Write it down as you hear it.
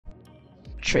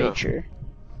traitor.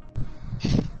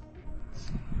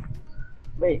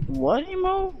 Wait, what,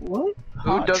 Emo? What?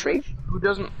 Who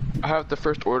doesn't have the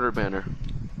first order banner?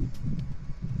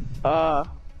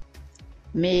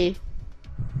 Me.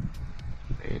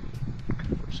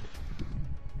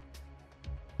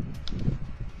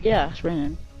 Yeah, it's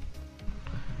Brandon.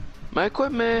 My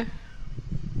equipment.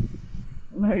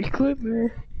 My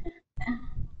equipment.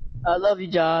 I love you,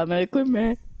 John. My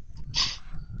equipment.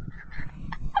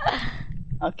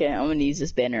 Okay, I'm gonna use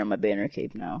this banner on my banner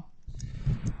cape now.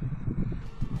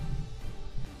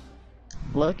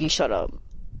 Lucky, shut up.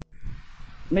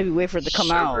 Maybe wait for it to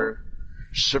come out.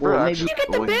 Shiver, Well, Maybe you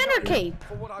get the banner cape.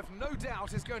 For what I've no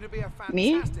doubt is going to be a fantastic.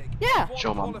 Me? Yeah.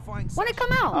 Show mom. When it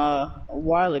come out? A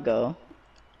while ago.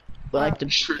 But like the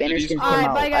banner skin came out.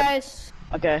 Alright, bye guys.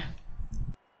 Okay.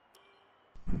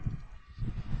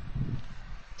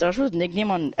 Joshua's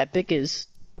nickname on Epic is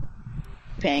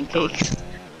Pancakes.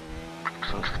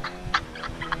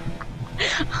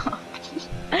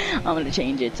 I'm gonna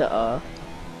change it to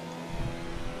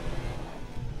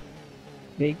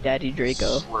Big Daddy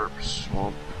Draco. Slurp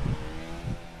swamp.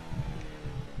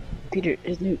 Peter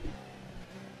is new.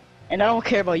 And I don't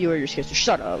care about you or your sister.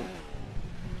 Shut up.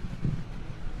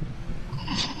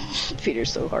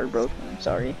 Peter's so heartbroken. I'm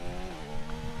sorry.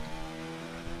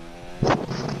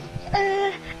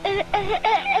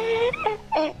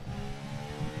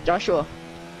 Joshua,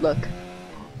 look.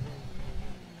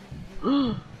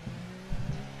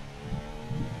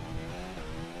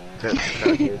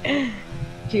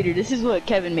 Peter, this is what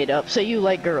Kevin made up. So you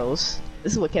like girls.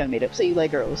 This is what Kevin made up. So you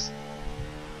like girls.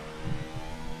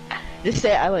 Just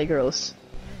say I like girls.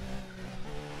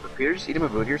 Did Peter just eat him a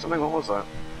booty or something? What was that?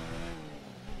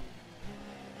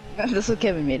 That's what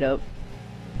Kevin made up.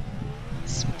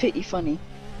 It's pretty funny.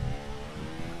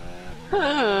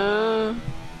 You're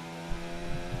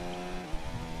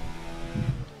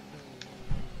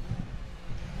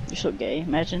so gay,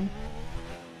 imagine.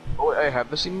 Oh, wait, I have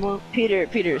this emote?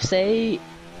 Peter, say...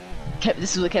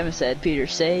 this is what Kevin said. Peter,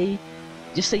 say...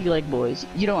 Just say you like boys.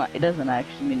 You don't... It doesn't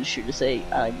actually mean to to say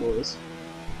I like boys.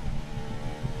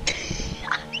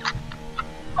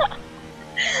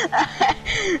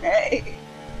 Hey.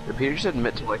 Did Peter just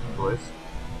admit to liking boys?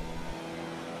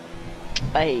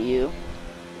 I hate you.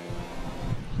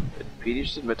 Did Peter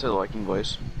just admit to liking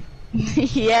boys?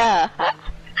 Yeah.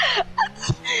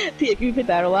 Peter, can you play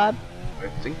Battle Lab? I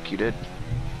think you did.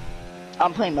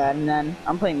 I'm playing Madden then.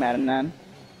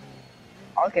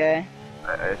 Okay.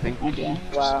 I think Okay.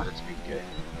 Wow. it's being gay.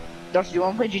 Josh, do you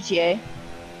want to play GTA?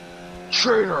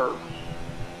 Traitor!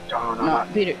 No,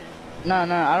 Peter. No, I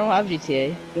don't have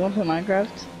GTA. You want to play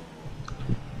Minecraft?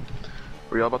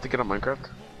 Were y'all about to get on Minecraft?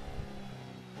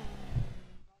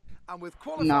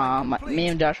 Nah, me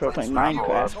and Josh were playing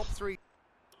Minecraft.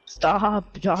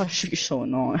 Stop, Josh, you're so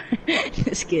annoying.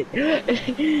 Just kid.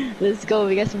 Let's go,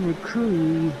 we got some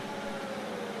recruit.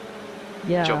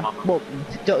 Yeah. Well,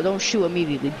 don't shoot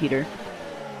immediately, Peter.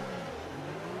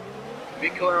 We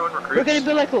kill our own recruits.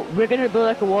 We're gonna build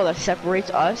like a wall that separates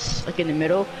us, like in the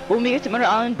middle. When we get to Middle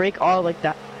Island, break all like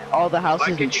that, all the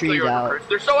houses and trees out.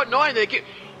 They're so annoying. They keep.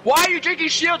 Why are you drinking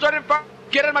shields right in front?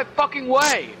 Get out of my fucking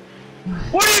way!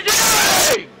 What are you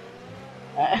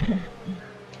doing?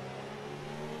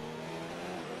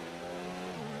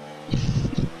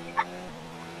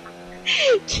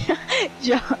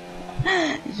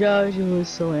 Josh was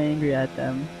so angry at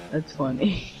them. That's funny.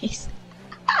 He's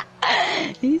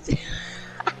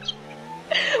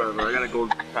Whatever, I got a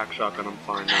gold pack shotgun, I'm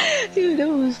fine now. Dude, that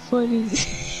was funny.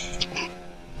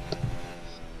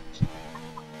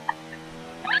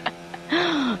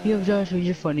 Yo, Josh,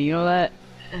 you're funny, you know that?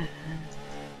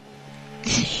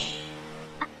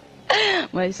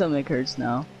 My stomach hurts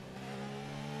now.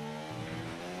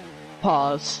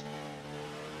 Pause.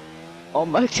 Oh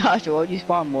my Joshua, why'd you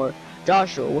spawn more?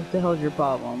 Joshua, what the hell's your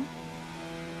problem?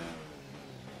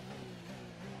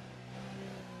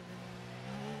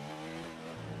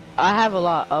 I have a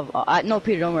lot of, no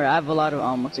Peter, don't worry, I have a lot of,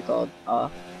 what's it called?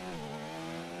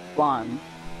 Spawn.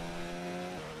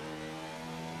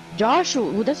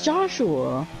 Joshua, well, that's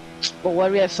Joshua. But why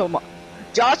do we have so much?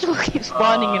 Joshua keeps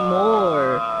spawning in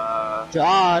more.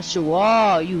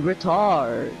 Joshua, you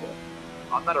retard.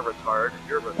 I'm not a retard,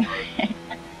 you're a retard.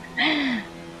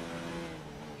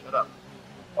 Shut up.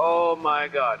 Oh my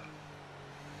god.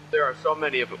 There are so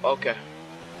many of them. Okay.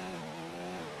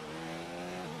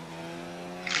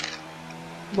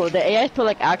 Bro, the AIs put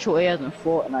like actual AIs in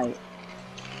Fortnite.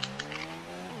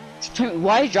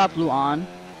 Why is drop loot on?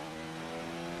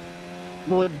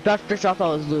 Well, Dr. Drop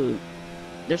out his loot.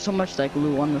 There's so much like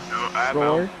loot on the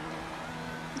floor.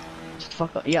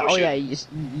 fuck up. Yeah. Oh, Oh, shit. yeah.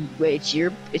 Wait.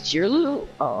 It's your loot.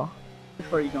 Oh.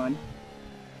 Before you going.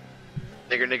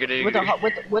 Nigger, nigger, nigger.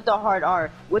 With the hard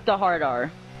R. With the hard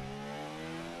R.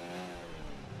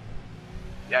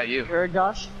 Yeah, you. You heard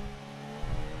Josh?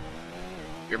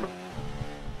 You're...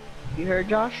 You heard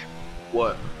Josh?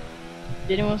 What?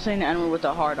 Did anyone say the N-word with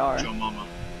the hard R? Joe Mama.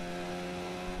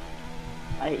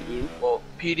 I hate you. Well,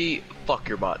 PD, fuck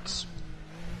your butts.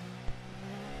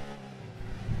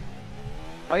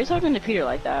 Why are you talking to Peter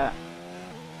like that?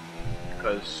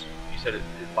 Because you said his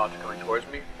bots are coming towards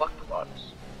me. Fuck the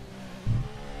bots.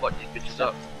 Fuck these bitches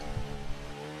up.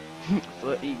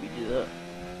 What you do that?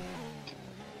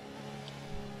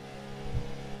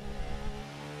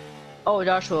 Oh,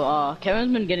 Joshua,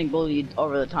 Kevin's been getting bullied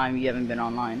over the time you haven't been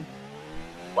online.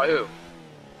 By who?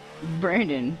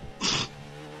 Brandon.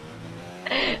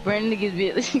 Brandon gives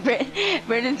me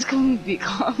Brandon's going to be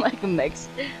called like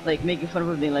like making fun of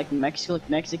him being like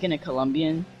Mexican and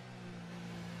Colombian.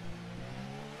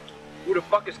 Who the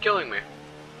fuck is killing me?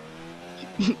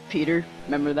 Peter,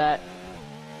 remember that?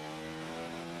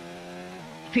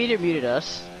 Peter muted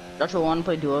us. Joshua wanted to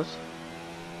play duos.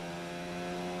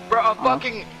 Bro, a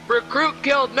fucking recruit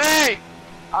killed me!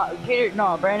 Peter,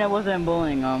 no, Brandon wasn't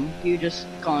bullying him. He was just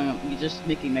calling him, he was just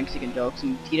making Mexican jokes,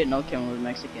 and he didn't know Kevin was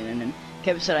Mexican, and then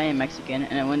Kevin said I am Mexican,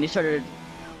 and then when they started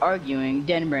arguing,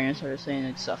 Dan and Brandon started saying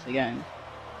that stuff again.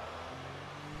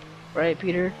 Right,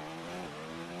 Peter?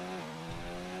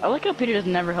 I like how Peter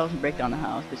doesn't never help him break down the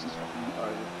house, because he's fucking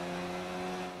retarded.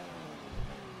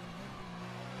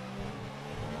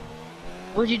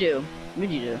 What'd you do?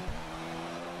 What'd you do?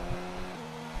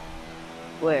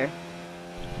 Where?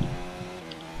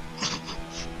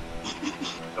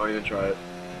 Don't even try it.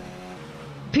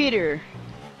 Peter!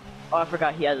 Oh, I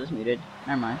forgot he has us muted.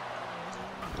 Never mind.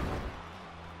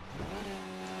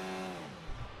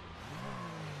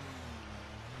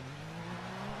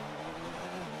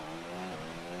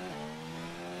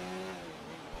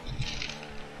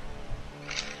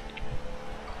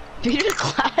 Peter's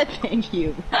clapping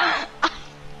you. I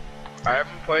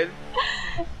haven't played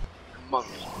in months.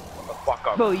 What the fuck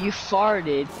up? Bro, you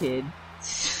farted, kid.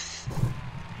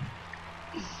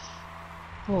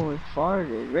 Oh, he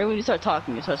farted. Right when you start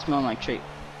talking, you start smelling like straight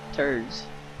turds.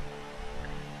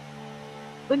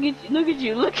 Look at you, look at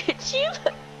you, look at you!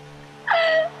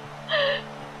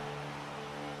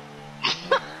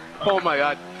 Oh my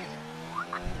god.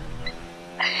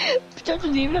 Josh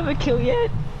doesn't even have a kill yet?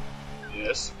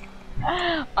 Yes.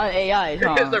 On AI,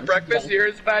 huh? Is there breakfast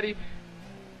here, Patty?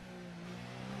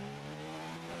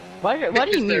 Why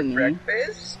do you mute me?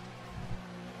 Breakfast?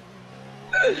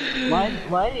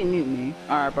 Why did you mute me?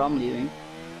 Alright, bro, I'm leaving.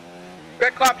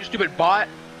 Get clapped, you stupid bot!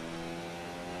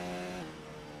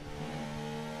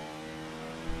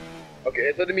 Okay,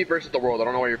 it's letting me versus the world. I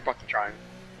don't know why you're fucking trying.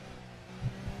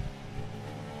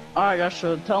 Alright,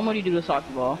 Joshua, tell him what you do to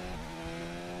soccer ball.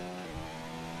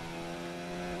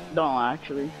 Don't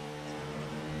actually.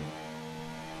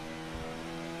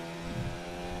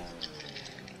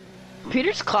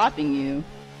 Peter's clapping you.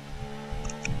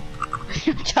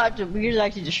 Joshua, Peter's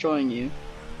actually destroying you.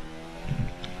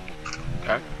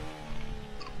 Okay.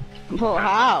 Well,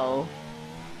 how?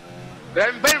 It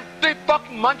hasn't been 3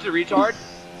 fucking months, you retard!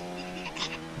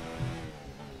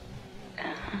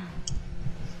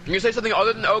 Can you say something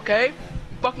other than okay?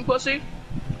 You fucking pussy?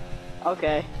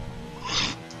 Okay.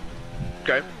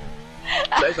 Okay.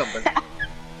 Say something.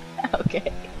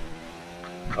 Okay.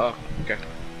 Oh, okay.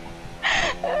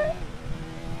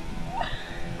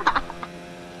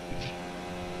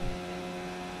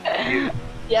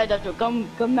 Yeah, Joshua,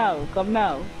 come now.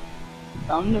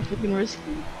 I'm not freaking risky.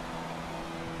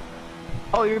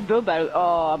 Oh, you're build battle.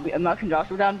 Oh, I'm not gonna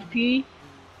Joshua down to P.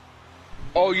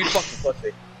 Oh, you fucking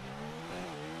pussy.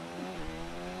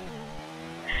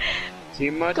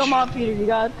 Team much? Come on, Peter, you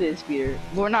got this, Peter.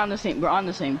 We're not on the same. We're on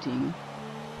the same team.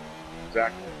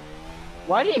 Exactly.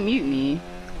 Why did you mute me?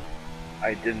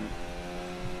 I didn't.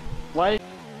 Why?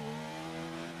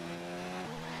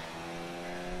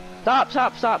 Stop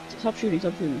shooting.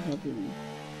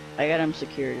 I got him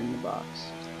secured in the box.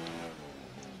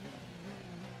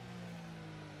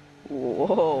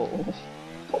 Whoa.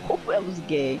 That was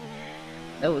gay.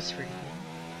 That was freaky.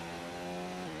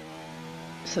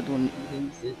 Said the one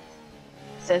eating.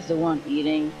 Says the one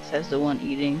eating. Says the one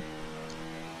eating.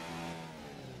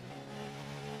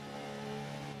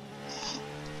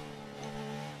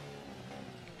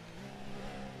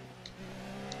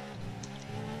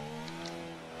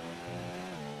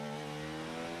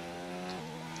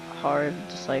 Hard,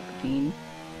 just like Bean.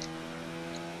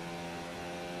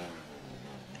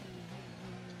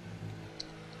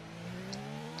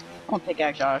 I'm gonna pick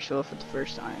out Joshua for the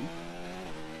first time.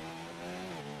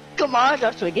 Come on,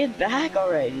 Joshua, get back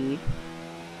already.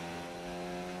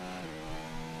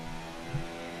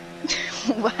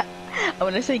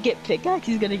 When I say get pickaxe,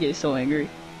 he's gonna get so angry.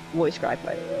 Voice crack,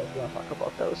 by the way. We don't talk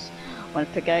about those. When I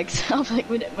pickaxe, I'm like,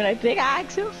 when I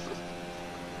pickaxe him.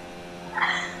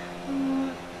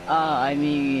 I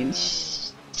mean,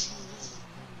 sound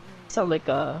like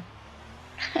a.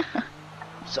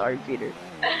 Sorry, Peter.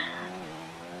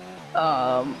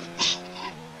 I'm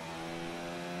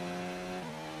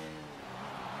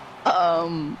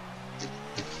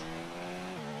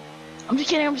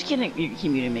just kidding. You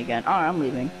keep muting me again. Alright, I'm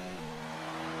leaving.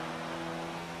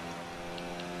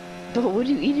 But what are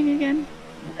you eating again?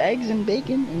 Eggs and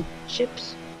bacon and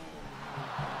chips?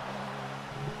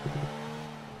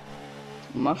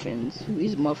 Muffins? Who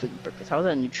eats muffins for breakfast? How's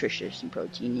that nutritious and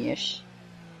protein-ish?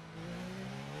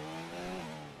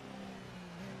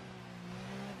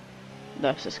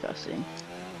 That's disgusting.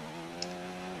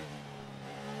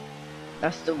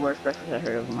 That's the worst breakfast I've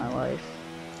heard of in my life.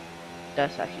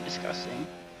 That's actually disgusting.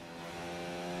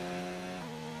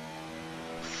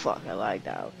 Fuck, I lagged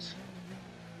out.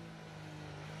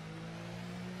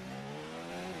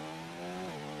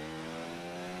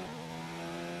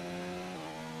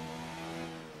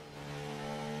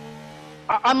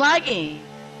 I'm lagging!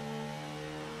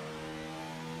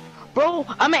 Bro,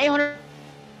 I'm at 800.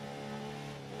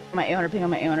 I'm at 800 ping,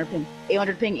 I'm at 800 ping.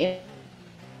 800 ping.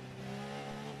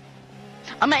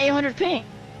 I'm at 800 ping.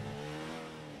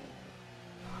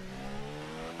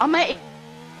 I'm at.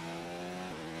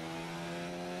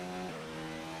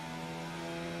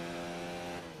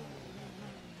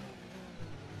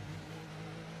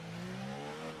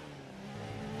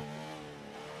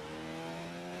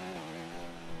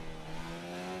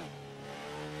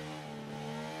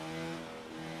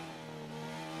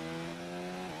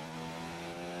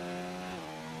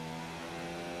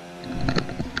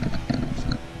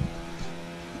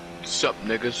 What's up,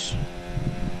 niggas?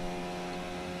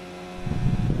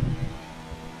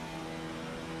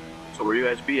 So where you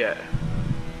guys be at?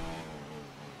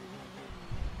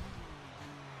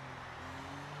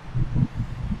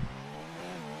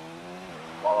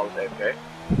 While I was AFK?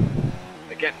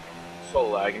 Again, so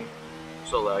lagging.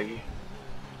 So laggy.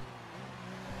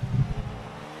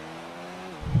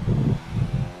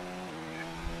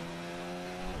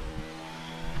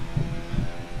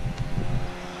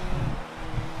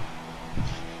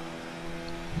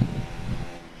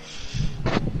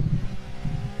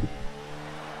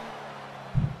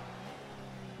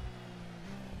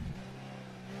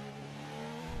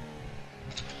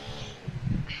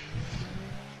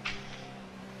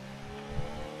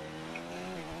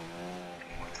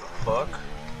 Fuck.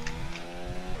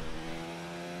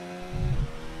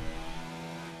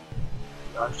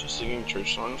 Josh just singing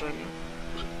church songs right now?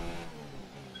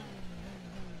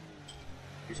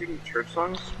 You singing church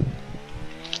songs?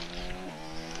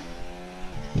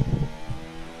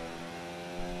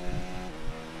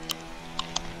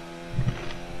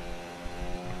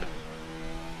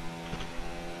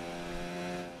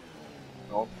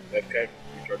 No, okay.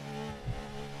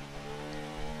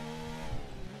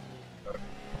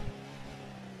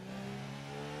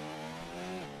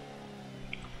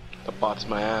 The bot's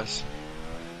my ass.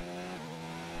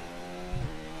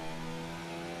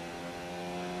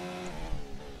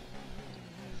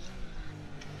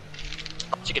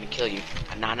 She's gonna kill you.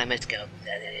 Anonymous go.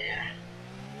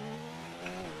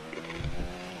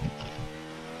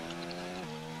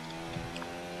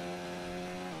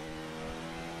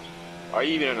 Are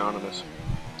you even anonymous?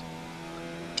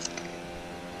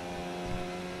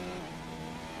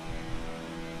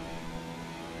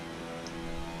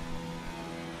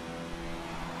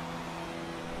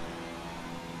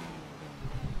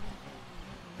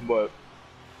 But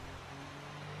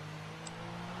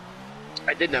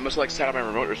I didn't. I must have like sat on my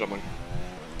remote or something.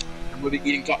 I'm literally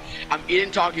eating I'm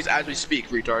eating talkies as we speak,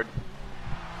 retard.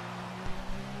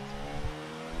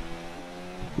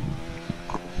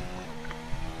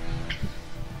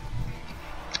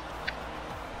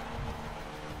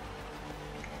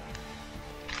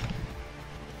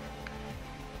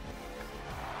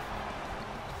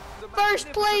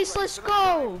 First place, let's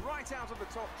go! Right out of the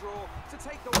top draw to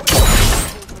take the